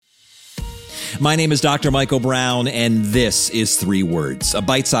My name is Dr. Michael Brown, and this is 3 Words, a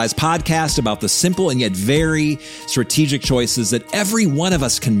bite-sized podcast about the simple and yet very strategic choices that every one of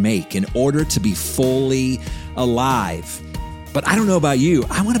us can make in order to be fully alive. But I don't know about you.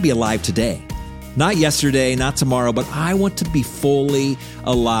 I want to be alive today. Not yesterday, not tomorrow, but I want to be fully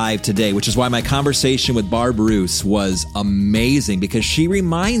alive today, which is why my conversation with Barb Roose was amazing, because she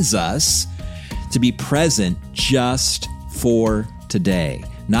reminds us to be present just for today.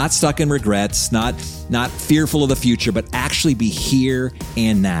 Not stuck in regrets, not fearful of the future, but actually be here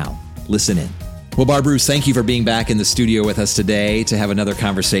and now. Listen in. Well, Barb Roose, thank you for being back in the studio with us today to have another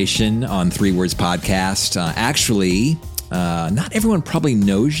conversation on 3 Words Podcast. Not everyone probably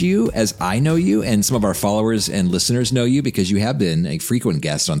knows you as I know you, and some of our followers and listeners know you because you have been a frequent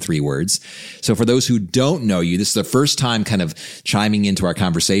guest on 3 Words. So for those who don't know you, this is the first time kind of chiming into our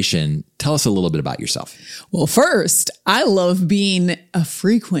conversation. Tell us a little bit about yourself. Well, first, I love being a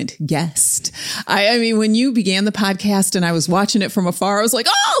frequent guest. I mean, when you began the podcast and I was watching it from afar, I was like,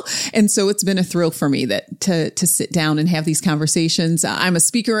 oh! And so it's been a thrill for me to sit down and have these conversations. I'm a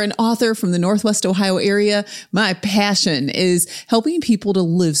speaker and author from the Northwest Ohio area. My passion is helping people to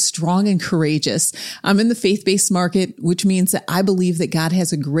live strong and courageous. I'm in the faith-based market, which means that I believe that God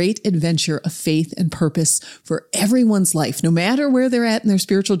has a great adventure of faith and purpose for everyone's life, no matter where they're at in their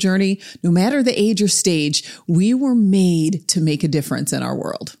spiritual journey. No matter the age or stage, we were made to make a difference in our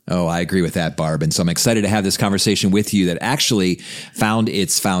world. Oh, I agree with that, Barb. And so I'm excited to have this conversation with you that actually found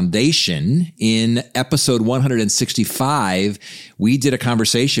its foundation in episode 165. We did a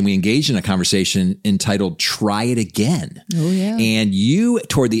conversation, we engaged in a conversation entitled Try It Again. Oh, yeah. And you,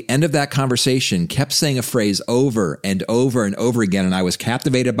 toward the end of that conversation, kept saying a phrase over and over and over again. And I was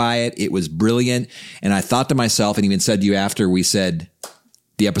captivated by it. It was brilliant. And I thought to myself, and even said to you after we said,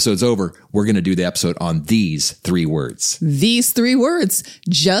 the episode's over, we're going to do the episode on these 3 words. These 3 words,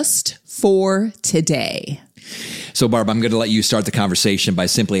 just for today. So, Barb, I'm going to let you start the conversation by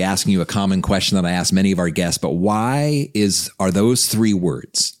simply asking you a common question that I ask many of our guests, but why are those 3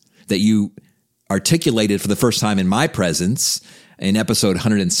 words that you articulated for the first time in my presence in episode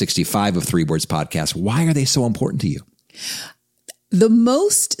 165 of 3 Words Podcast, why are they so important to you? The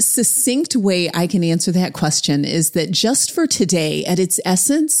most succinct way I can answer that question is that just for today, at its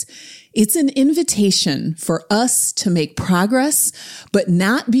essence, it's an invitation for us to make progress, but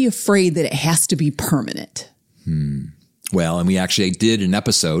not be afraid that it has to be permanent. Well, and we actually did an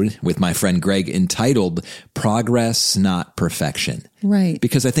episode with my friend Greg entitled Progress, Not Perfection. Right.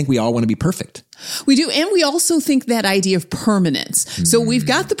 Because I think we all want to be perfect. We do. And we also think that idea of permanence. So we've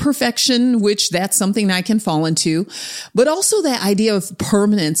got the perfection, which that's something I can fall into, but also that idea of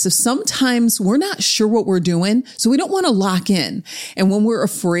permanence. So sometimes we're not sure what we're doing, so we don't want to lock in. And when we're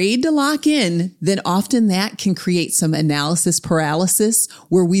afraid to lock in, then often that can create some analysis paralysis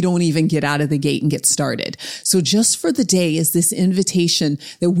where we don't even get out of the gate and get started. So just for the day is this invitation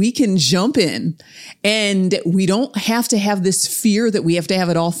that we can jump in, and we don't have to have this fear that we have to have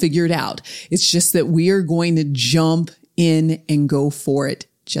it all figured out. It's just that we are going to jump in and go for it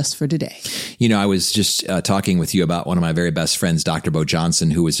just for today. You know, I was just talking with you about one of my very best friends, Dr. Bo Johnson,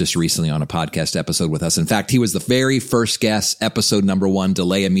 who was just recently on a podcast episode with us. In fact, he was the very first guest, episode number 1,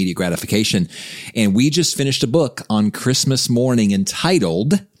 Delay Immediate Gratification. And we just finished a book on Christmas morning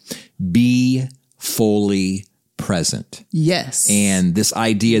entitled Be Fully Present. Yes. And this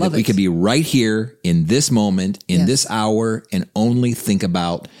idea that we can be right here in this moment, in this hour, and only think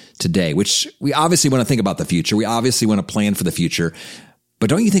about today, which we obviously want to think about the future. We obviously want to plan for the future. But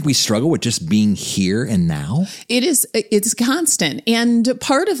don't you think we struggle with just being here and now? It's constant. And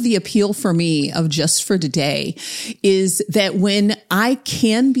part of the appeal for me of just for today is that when I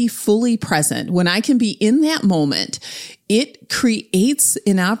can be fully present, when I can be in that moment, it creates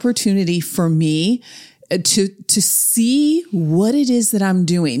an opportunity for me to see what it is that I'm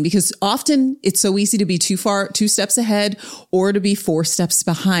doing, because often it's so easy to be 2 steps ahead or to be 4 steps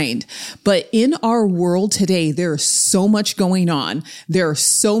behind. But in our world today, there's so much going on. There are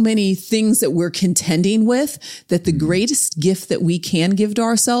so many things that we're contending with that the greatest gift that we can give to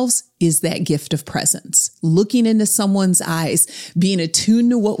ourselves is that gift of presence, looking into someone's eyes, being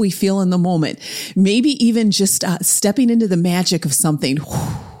attuned to what we feel in the moment, maybe even just stepping into the magic of something.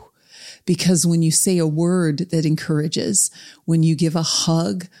 Because when you say a word that encourages, when you give a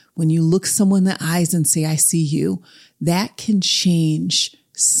hug, when you look someone in the eyes and say, I see you, that can change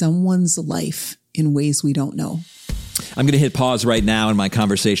someone's life in ways we don't know. I'm going to hit pause right now in my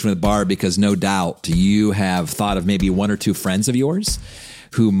conversation with Barb because no doubt you have thought of maybe 1 or 2 friends of yours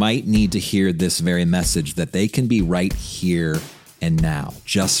who might need to hear this very message that they can be right here and now,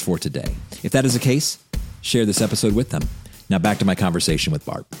 just for today. If that is the case, share this episode with them. Now back to my conversation with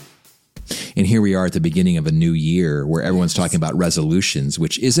Barb. And here we are at the beginning of a new year where everyone's talking about resolutions,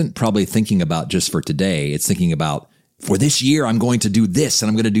 which isn't probably thinking about just for today. It's thinking about, for this year, I'm going to do this and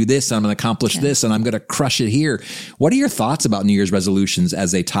I'm going to do this and I'm going to accomplish this and I'm going to crush it here. What are your thoughts about New Year's resolutions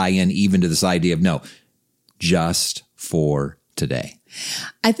as they tie in even to this idea of no, just for today?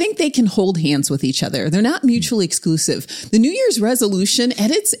 I think they can hold hands with each other. They're not mutually exclusive. The New Year's resolution,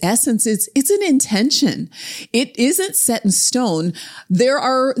 at its essence, it's an intention. It isn't set in stone. There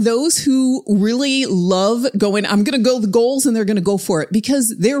are those who really love going, I'm going to go the goals, and they're going to go for it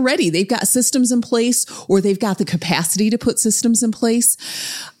because they're ready. They've got systems in place, or they've got the capacity to put systems in place.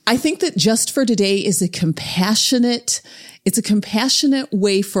 I think that Just for Today is a compassionate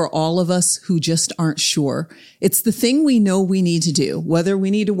way for all of us who just aren't sure. It's the thing we know we need to do, whether we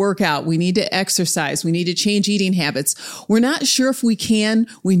need to work out, we need to exercise, we need to change eating habits. We're not sure if we can.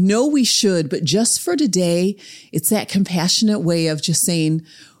 We know we should, but just for today, it's that compassionate way of just saying,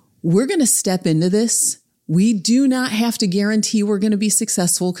 we're going to step into this. We do not have to guarantee we're going to be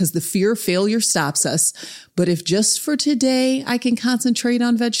successful because the fear of failure stops us. But if just for today, I can concentrate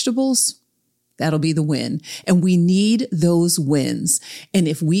on vegetables, that'll be the win. And we need those wins. And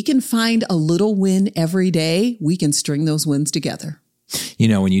if we can find a little win every day, we can string those wins together. You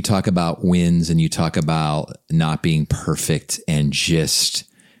know, when you talk about wins and you talk about not being perfect and just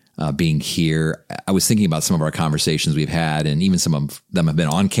being here, I was thinking about some of our conversations we've had, and even some of them have been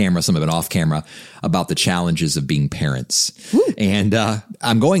on camera, some have been off camera, about the challenges of being parents. Woo. And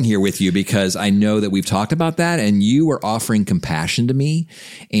I'm going here with you because I know that we've talked about that, and you were offering compassion to me,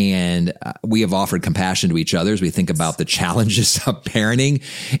 and we have offered compassion to each other as we think about the challenges of parenting.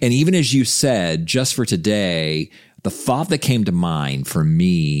 And even as you said, just for today, the thought that came to mind for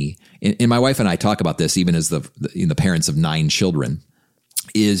me, and my wife and I talk about this even as the parents of 9 children,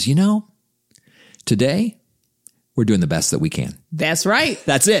 is, today we're doing the best that we can. That's right.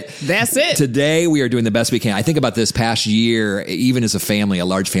 That's it. That's it. Today we are doing the best we can. I think about this past year, even as a family, a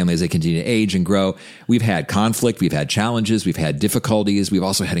large family, as they continue to age and grow, we've had conflict, we've had challenges, we've had difficulties. We've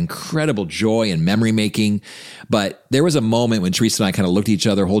also had incredible joy and memory making. But there was a moment when Teresa and I kind of looked at each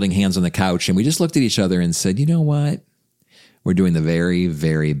other holding hands on the couch, and we just looked at each other and said, you know what? We're doing the very,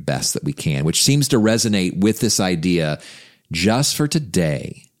 very best that we can, which seems to resonate with this idea. Just for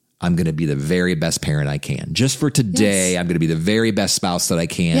today, I'm going to be the very best parent I can. Just for today, I'm going to be the very best spouse that I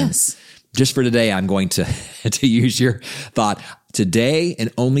can. Yes. Just for today, I'm going to use your thought, today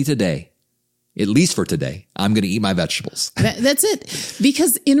and only today, at least for today, I'm going to eat my vegetables. That's it.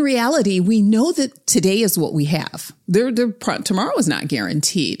 Because in reality, we know that today is what we have. Tomorrow is not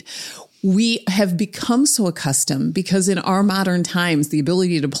guaranteed. We have become so accustomed because in our modern times, the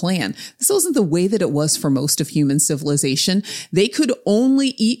ability to plan, this wasn't the way that it was for most of human civilization. They could only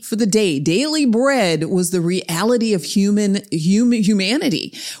eat for the day. Daily bread was the reality of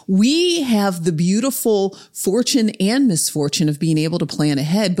humanity. We have the beautiful fortune and misfortune of being able to plan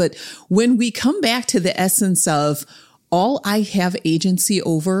ahead. But when we come back to the essence of all I have agency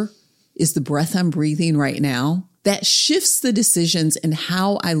over is the breath I'm breathing right now, that shifts the decisions and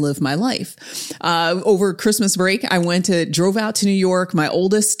how I live my life. Over Christmas break, I drove out to New York. My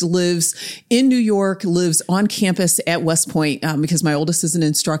oldest lives in New York, lives on campus at West Point, because my oldest is an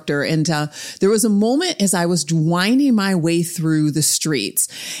instructor. And there was a moment as I was winding my way through the streets,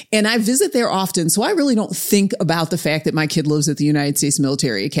 and I visit there often. So I really don't think about the fact that my kid lives at the United States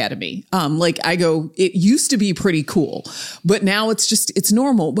Military Academy. I go, it used to be pretty cool, but now it's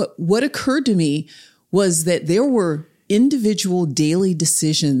normal. But what occurred to me was that there were individual daily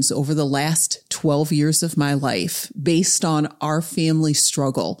decisions over the last 12 years of my life based on our family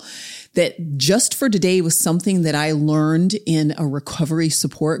struggle that just for today was something that I learned in a recovery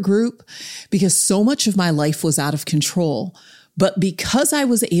support group because so much of my life was out of control. But because I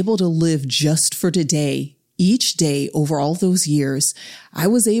was able to live just for today, each day over all those years, I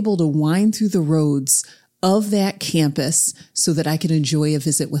was able to wind through the roads of that campus so that I could enjoy a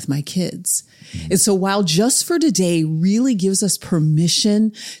visit with my kids. And so while Just for Today really gives us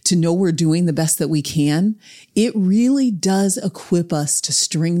permission to know we're doing the best that we can, it really does equip us to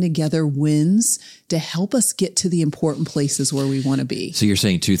string together wins to help us get to the important places where we want to be. So you're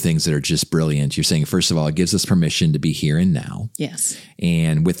saying 2 things that are just brilliant. You're saying, first of all, it gives us permission to be here and now. Yes.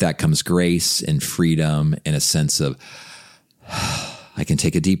 And with that comes grace and freedom and a sense of, I can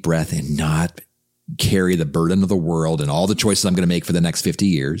take a deep breath and not carry the burden of the world and all the choices I'm going to make for the next 50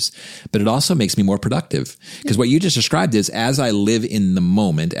 years. But it also makes me more productive because what you just described is as I live in the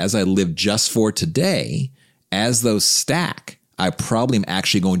moment, as I live just for today, as those stack, I probably am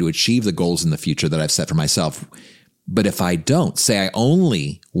actually going to achieve the goals in the future that I've set for myself. But if I don't, say I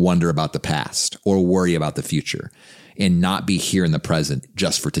only wonder about the past or worry about the future, and not be here in the present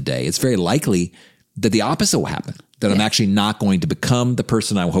just for today, it's very likely that the opposite will happen. That I'm actually not going to become the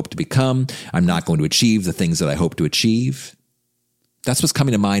person I hope to become. I'm not going to achieve the things that I hope to achieve. That's what's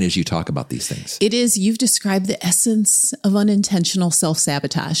coming to mind as you talk about these things. It is. You've described the essence of unintentional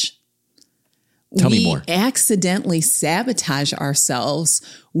self-sabotage. Tell me more. We accidentally sabotage ourselves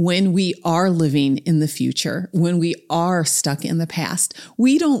when we are living in the future, when we are stuck in the past.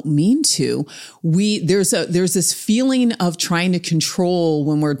 We don't mean to. There's this feeling of trying to control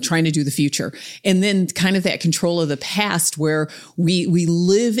when we're trying to do the future. And then kind of that control of the past where we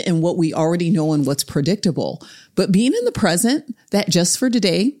live in what we already know and what's predictable. But being in the present, that just for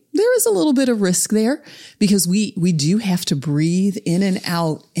today, there is a little bit of risk there because we do have to breathe in and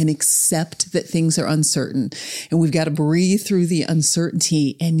out and accept that things are uncertain. And we've got to breathe through the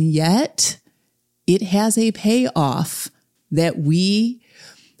uncertainty. And yet it has a payoff that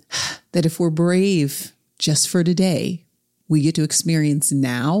if we're brave just for today, we get to experience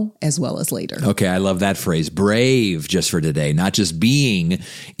now as well as later. Okay, I love that phrase, brave just for today, not just being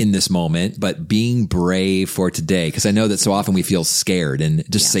in this moment, but being brave for today. Because I know that so often we feel scared and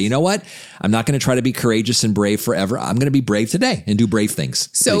just say, you know what? I'm not going to try to be courageous and brave forever. I'm going to be brave today and do brave things.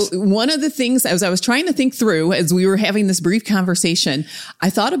 So one of the things as I was trying to think through as we were having this brief conversation, I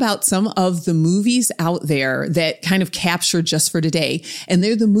thought about some of the movies out there that kind of capture just for today. And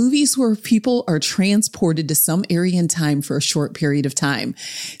they're the movies where people are transported to some area in time for a short period of time.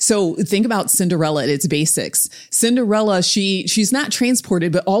 So think about Cinderella at its basics. Cinderella, she's not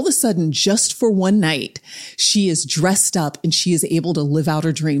transported, but all of a sudden, just for one night, she is dressed up and she is able to live out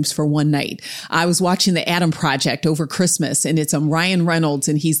her dreams for one night. I was watching The Adam Project over Christmas and it's Ryan Reynolds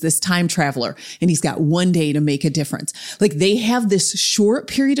and he's this time traveler and he's got one day to make a difference. Like they have this short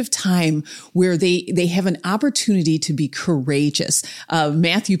period of time where they have an opportunity to be courageous.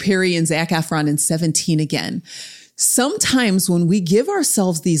 Matthew Perry and Zac Efron in 17 again. Sometimes when we give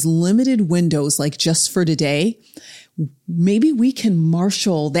ourselves these limited windows, like just for today, maybe we can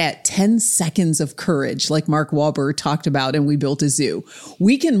marshal that 10 seconds of courage, like Mark Wahlberg talked about, and We Built a Zoo.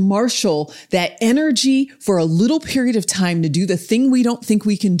 We can marshal that energy for a little period of time to do the thing we don't think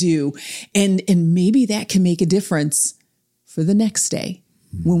we can do. And maybe that can make a difference for the next day.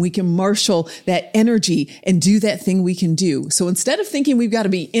 When we can marshal that energy and do that thing we can do. So instead of thinking we've got to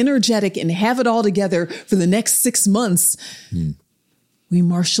be energetic and have it all together for the next 6 months, we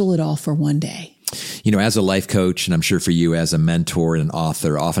marshal it all for one day. You know, as a life coach, and I'm sure for you as a mentor and an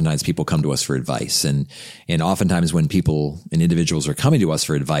author, oftentimes people come to us for advice. And oftentimes when people and individuals are coming to us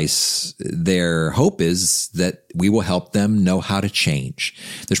for advice, their hope is that we will help them know how to change.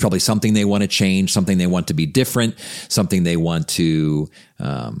 There's probably something they want to change, something they want to be different, something they want to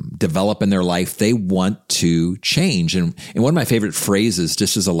develop in their life. They want to change. And one of my favorite phrases,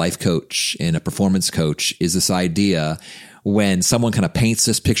 just as a life coach and a performance coach, is this idea when someone kind of paints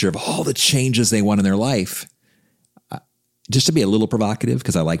this picture of all the changes they want in their life, just to be a little provocative,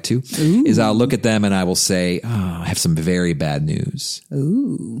 because I like to, is I'll look at them and I will say, I have some very bad news.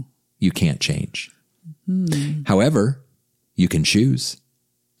 Ooh. You can't change. However, you can choose.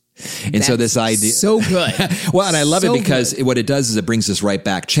 And That's so this idea, so good. well, and I love so it because good. what it does is it brings us right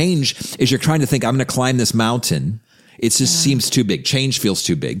back. Change is you're trying to think, I'm going to climb this mountain. It just seems too big. Change feels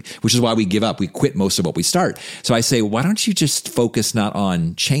too big, which is why we give up. We quit most of what we start. So I say, why don't you just focus not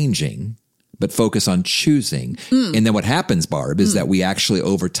on changing, but focus on choosing? And then what happens, Barb, is that we actually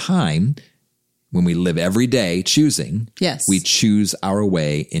over time, when we live every day choosing, we choose our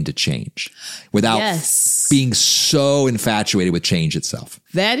way into change without being so infatuated with change itself.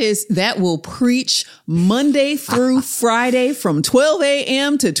 That will preach Monday through Friday from 12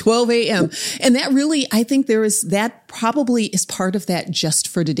 a.m. to 12 a.m. And that really, I think that probably is part of that just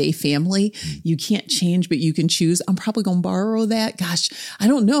for today family. You can't change, but you can choose. I'm probably going to borrow that. Gosh, I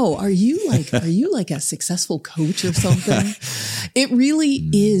don't know. Are you like a successful coach or something? It really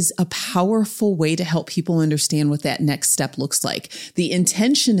is a powerful way to help people understand what that next step looks like. The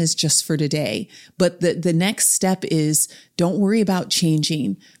intention is just for today, but the next step is don't worry about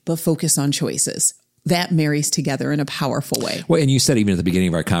changing, but focus on choices. That marries together in a powerful way. Well, and you said even at the beginning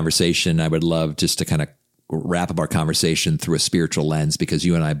of our conversation, I would love just to kind of wrap up our conversation through a spiritual lens, because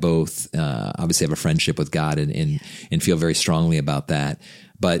you and I both obviously have a friendship with God and feel very strongly about that.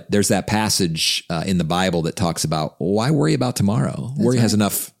 But there's that passage in the Bible that talks about, why worry about tomorrow? Worry has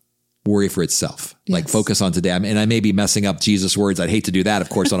enough worry for itself. like focus on today. And I may be messing up Jesus' words. I'd hate to do that, of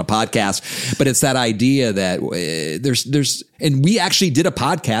course, on a podcast, but it's that idea that and we actually did a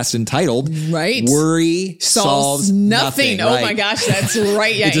podcast entitled Worry Solves Nothing. Oh my gosh, that's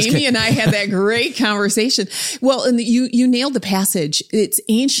right. Yeah, Amy and I had that great conversation. Well, and you nailed the passage. It's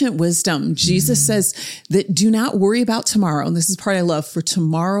ancient wisdom. Jesus says that do not worry about tomorrow. And this is part I love, for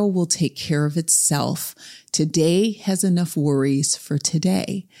tomorrow will take care of itself. Today has enough worries for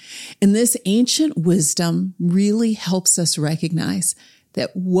today. And this ancient wisdom really helps us recognize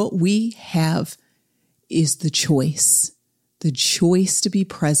that what we have is the choice to be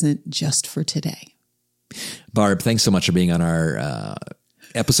present just for today. Barb, thanks so much for being on our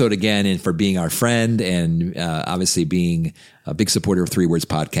episode again, and for being our friend, and obviously being a big supporter of Three Words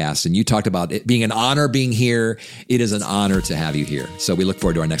Podcast. And you talked about it being an honor being here. It is an honor to have you here. So we look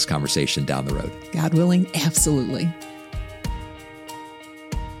forward to our next conversation down the road. God willing, absolutely.